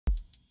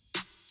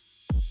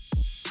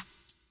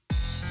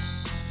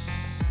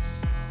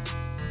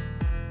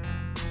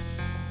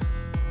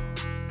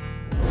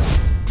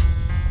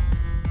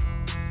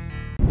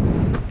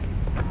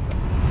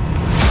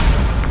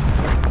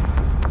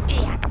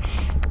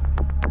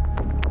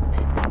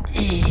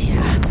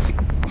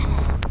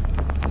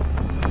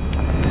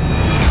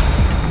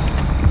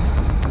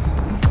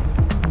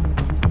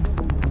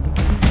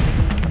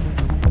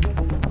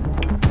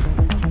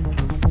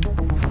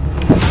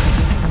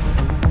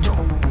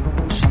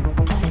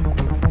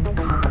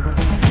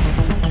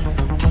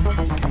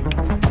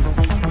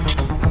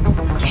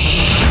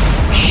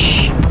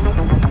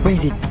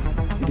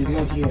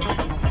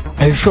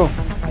you sure?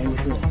 Are you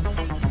sure?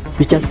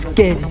 You just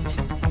scared it.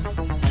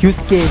 You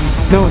scared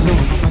it. No, no.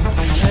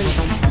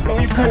 No,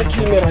 you can't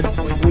kill me.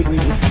 Wait.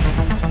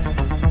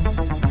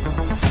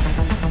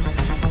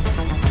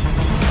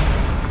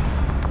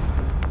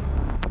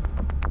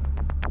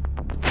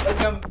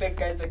 Welcome back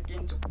guys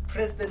again to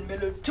President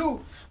Melo 2.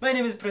 My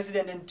name is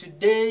President and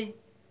today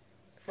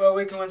we're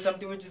working on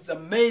something which is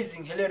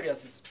amazing,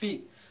 hilarious,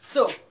 speed.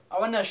 So I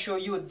want to show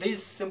you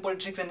these simple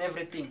tricks and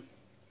everything.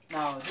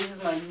 Now this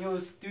is my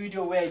new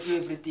studio where I do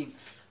everything.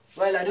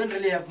 Well, I don't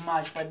really have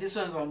much, but this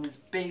one is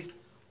based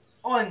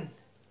on,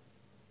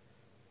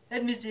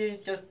 let me say,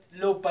 just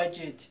low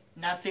budget,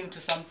 nothing to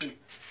something.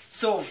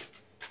 So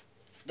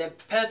the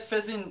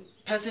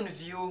person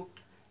view,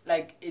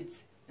 like,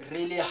 it's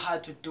really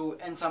hard to do,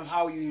 and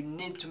somehow you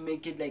need to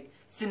make it like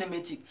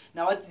cinematic.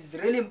 Now what is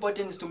really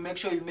important is to make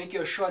sure you make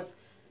your shots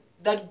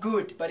that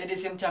good, but at the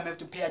same time you have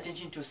to pay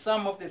attention to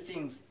some of the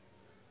things.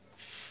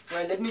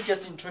 Well, let me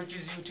just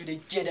introduce you to the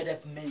gear that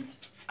I've made.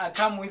 I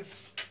come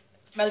with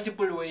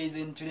multiple ways,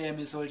 and today I'm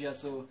a soldier,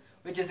 so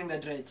we're chasing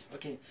that right.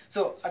 Okay,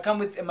 so I come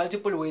with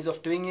multiple ways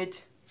of doing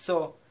it.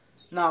 So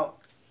now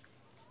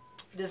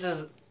this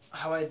is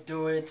how I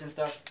do it and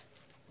stuff.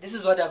 This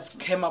is what I've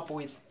came up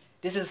with.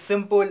 This is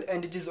simple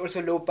and it is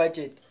also low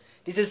budget.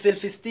 This is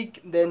selfie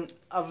stick. Then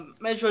I've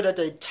made sure that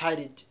I tied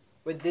it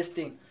with this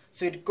thing,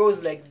 so it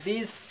goes like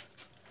this.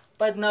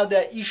 But now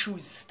there are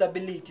issues,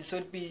 stability, so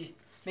it'd be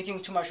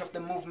making too much of the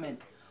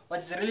movement.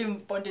 What's really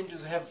important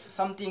is to have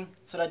something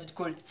so that it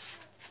could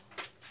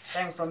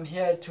hang from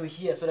here to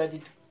here, so that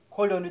it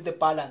hold on with the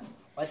balance.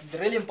 What's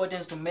really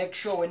important is to make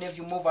sure whenever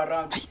you move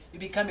around, you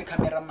become a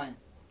cameraman,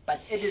 but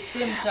at the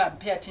same time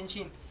pay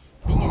attention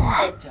being an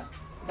actor.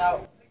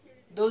 Now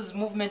those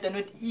movements are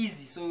not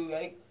easy, so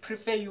I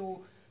prefer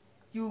you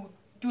do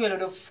a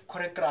lot of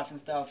choreograph and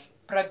stuff.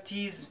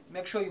 Practice,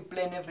 make sure you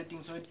plan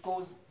everything so it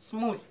goes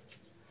smooth.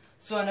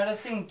 So another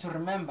thing to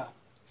remember,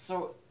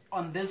 so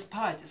on this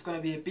part it's going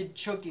to be a bit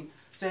choking,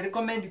 so I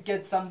recommend you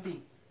get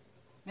something,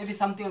 maybe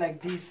something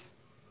like this.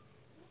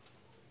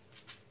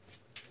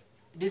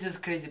 This is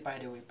crazy, by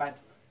the way, but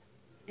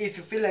if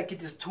you feel like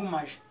it is too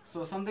much,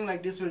 so something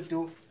like this will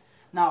do.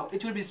 Now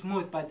it will be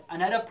smooth, but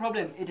another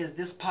problem, it is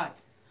this part.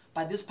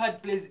 But this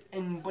part plays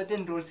an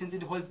important role since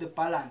it holds the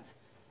balance.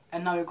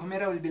 And now your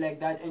camera will be like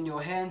that, and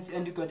your hands,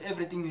 and you got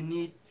everything you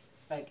need,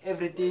 like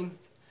everything.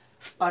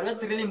 But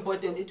what's really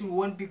important, it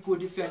won't be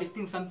good if you're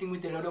lifting something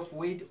with a lot of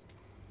weight.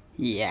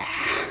 Yeah.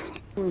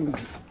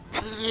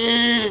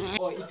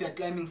 Or if you're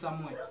climbing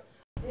somewhere.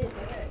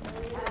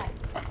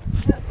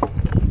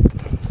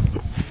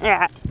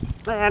 Yeah.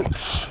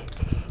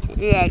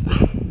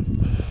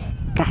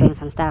 Carrying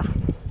some stuff.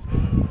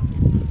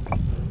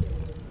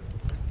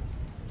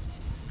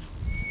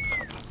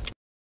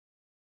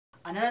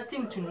 Another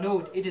thing to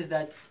note, it is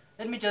that,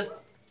 let me just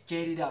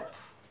get it up.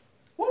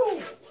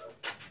 Woo!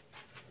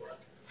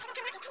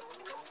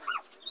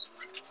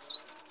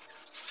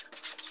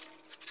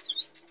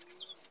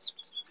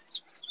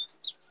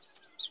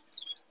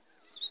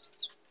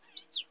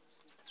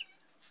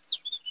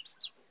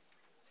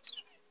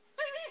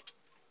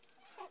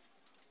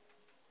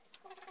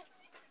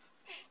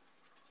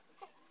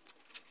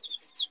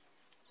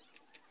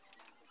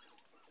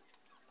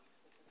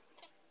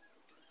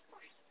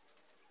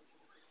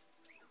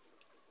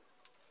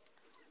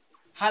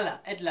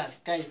 Hala, at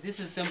last guys, this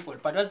is simple,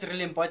 but what's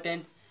really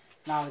important,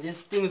 now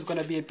this thing is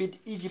gonna be a bit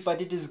edgy, but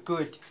it is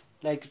good.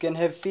 Like, you can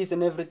have feast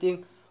and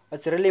everything.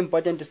 What's really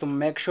important is to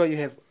make sure you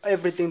have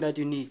everything that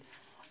you need.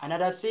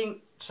 Another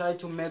thing, try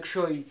to make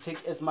sure you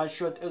take as much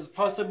shot as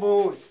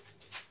possible.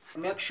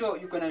 Make sure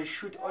you're gonna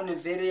shoot on a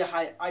very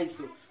high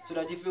ISO, so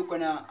that if you're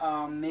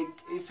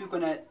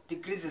gonna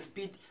decrease the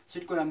speed, so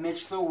it's gonna match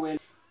so well.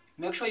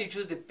 Make sure you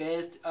choose the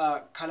best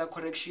color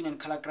correction and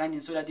color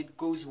grading so that it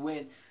goes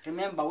well.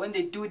 Remember, when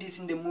they do this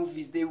in the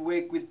movies, they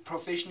work with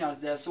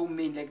professionals. They are so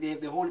many, like they have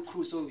the whole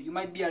crew. So you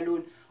might be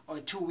alone or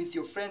two with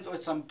your friends or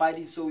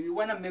somebody. So you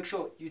want to make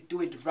sure you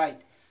do it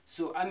right.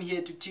 So I'm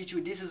here to teach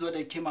you. This is what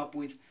I came up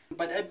with.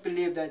 But I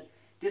believe that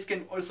this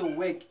can also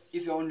work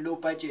if you're on low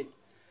budget.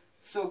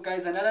 So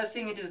guys, another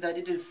thing it is that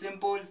it is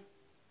simple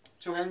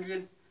to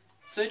handle.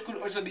 So it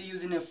could also be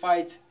used in a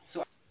fight.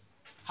 So,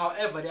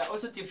 however, there are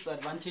also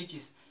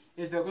disadvantages.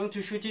 If you're going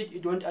to shoot it,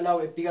 it won't allow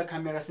a bigger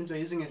camera since we're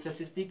using a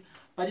selfie stick.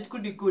 But it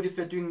could be good if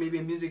you're doing maybe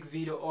a music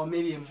video or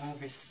maybe a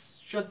movie,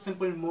 short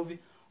simple movie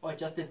or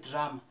just a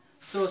drama.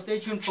 So stay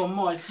tuned for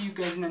more. I'll see you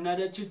guys in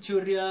another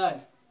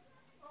tutorial.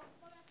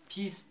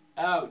 Peace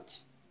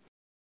out.